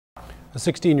A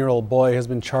 16-year-old boy has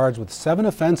been charged with 7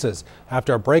 offences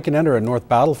after a break and enter in North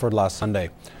Battleford last Sunday.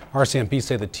 RCMP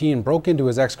say the teen broke into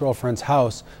his ex-girlfriend's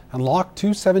house and locked 2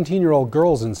 17-year-old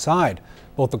girls inside.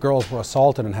 Both the girls were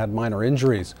assaulted and had minor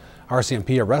injuries.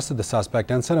 RCMP arrested the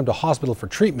suspect and sent him to hospital for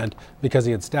treatment because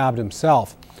he had stabbed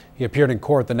himself. He appeared in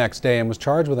court the next day and was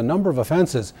charged with a number of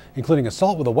offences, including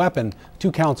assault with a weapon,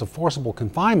 2 counts of forcible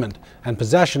confinement, and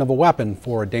possession of a weapon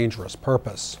for a dangerous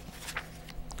purpose.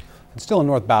 And still in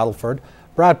North Battleford,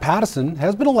 Brad Pattison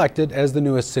has been elected as the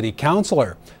newest city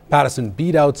councillor. Pattison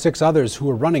beat out 6 others who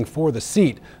were running for the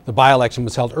seat. The by-election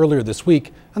was held earlier this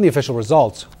week and the official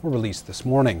results were released this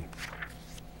morning.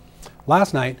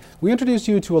 Last night, we introduced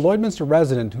you to a Lloydminster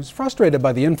resident who's frustrated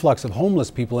by the influx of homeless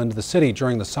people into the city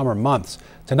during the summer months.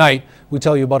 Tonight, we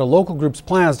tell you about a local group's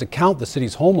plans to count the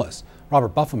city's homeless.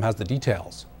 Robert Buffam has the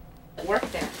details. Work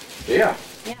there. Yeah.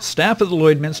 Staff at the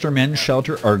Lloydminster Men's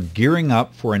Shelter are gearing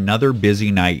up for another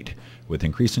busy night. With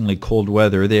increasingly cold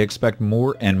weather, they expect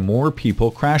more and more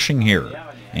people crashing here.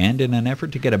 And in an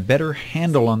effort to get a better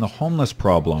handle on the homeless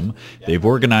problem, they've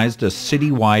organized a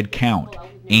citywide count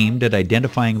aimed at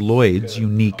identifying Lloyd's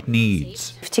unique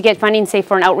needs. To get funding, say,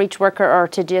 for an outreach worker or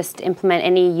to just implement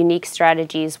any unique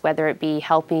strategies, whether it be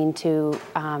helping to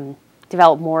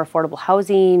develop more affordable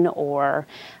housing or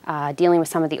dealing with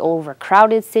some of the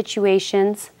overcrowded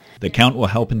situations. The count will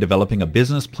help in developing a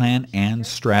business plan and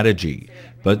strategy,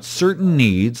 but certain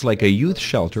needs, like a youth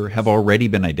shelter, have already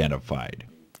been identified.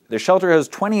 The shelter has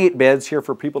 28 beds here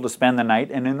for people to spend the night,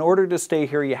 and in order to stay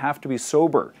here, you have to be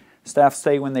sober. Staff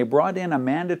say when they brought in a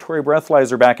mandatory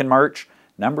breathalyzer back in March,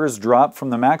 numbers dropped from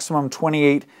the maximum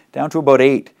 28 down to about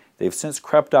 8. They've since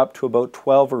crept up to about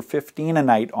 12 or 15 a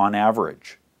night on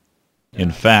average.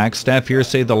 In fact, staff here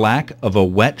say the lack of a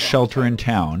wet shelter in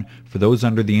town for those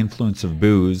under the influence of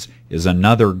booze is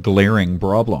another glaring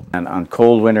problem. And on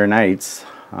cold winter nights,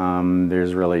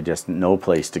 there's really just no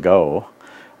place to go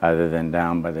other than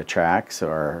down by the tracks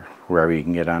or wherever you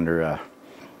can get under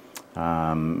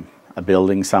a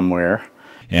building somewhere.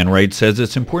 Wainwright says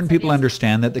it's important people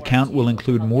understand that the count will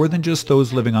include more than just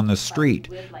those living on the street,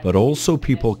 but also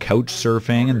people couch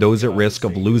surfing and those at risk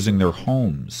of losing their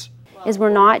homes. Is we're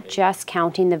not just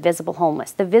counting the visible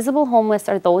homeless. The visible homeless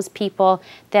are those people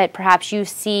that perhaps you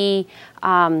see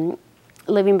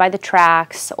living by the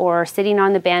tracks or sitting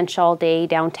on the bench all day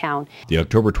downtown. The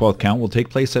October 12th count will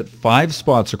take place at 5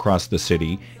 spots across the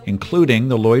city, including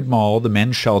the Lloyd Mall, the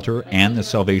Men's Shelter, and the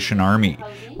Salvation Army,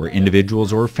 where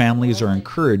individuals or families are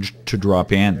encouraged to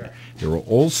drop in. There will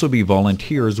also be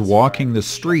volunteers walking the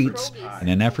streets in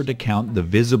an effort to count the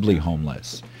visibly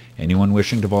homeless. Anyone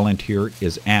wishing to volunteer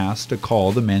is asked to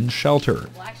call the Men's Shelter.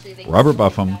 Robert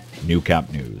Buffam,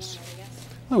 Newcap News.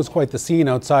 That was quite the scene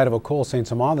outside of École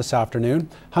Saint-Thomas this afternoon.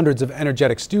 Hundreds of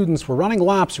energetic students were running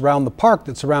laps around the park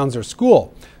that surrounds their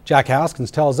school. Jack Haskins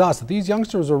tells us that these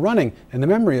youngsters were running in the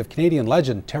memory of Canadian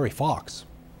legend Terry Fox.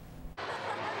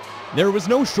 There was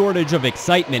no shortage of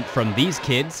excitement from these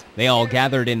kids. They all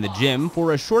gathered in the gym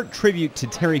for a short tribute to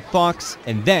Terry Fox,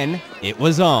 and then it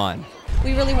was on.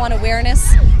 We really want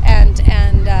awareness and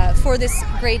for this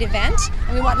great event,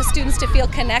 and we want the students to feel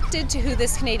connected to who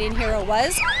this Canadian hero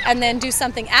was, and then do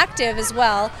something active as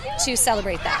well to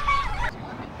celebrate that.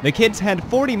 The kids had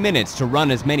 40 minutes to run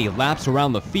as many laps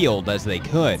around the field as they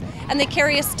could. And they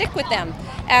carry a stick with them,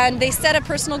 and they set a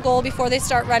personal goal before they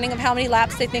start running of how many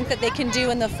laps they think that they can do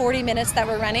in the 40 minutes that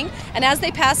we're running. And as they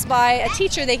pass by a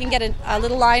teacher, they can get a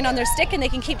little line on their stick and they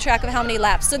can keep track of how many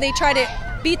laps. So they try to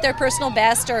beat their personal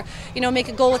best or, make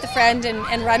a goal with a friend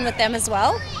and run with them as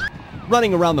well.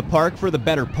 Running around the park for the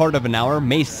better part of an hour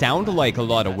may sound like a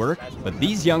lot of work, but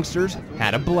these youngsters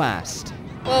had a blast.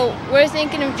 Well, we're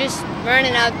thinking of just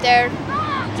running out there,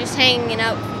 just hanging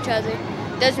out with each other.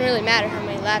 Doesn't really matter how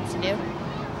many laps you do,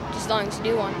 just as long as you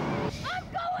do one.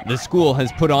 The school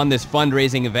has put on this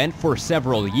fundraising event for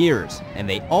several years, and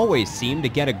they always seem to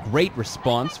get a great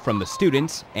response from the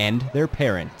students and their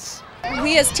parents.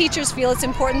 We as teachers feel it's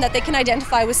important that they can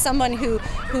identify with someone who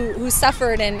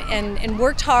suffered and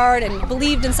worked hard and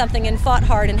believed in something and fought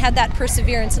hard and had that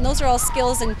perseverance, and those are all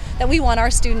skills that we want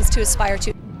our students to aspire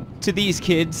to. To these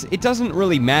kids, it doesn't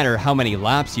really matter how many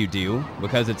laps you do,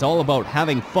 because it's all about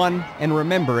having fun and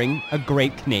remembering a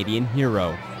great Canadian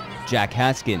hero. Jack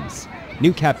Haskins,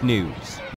 Newcap News.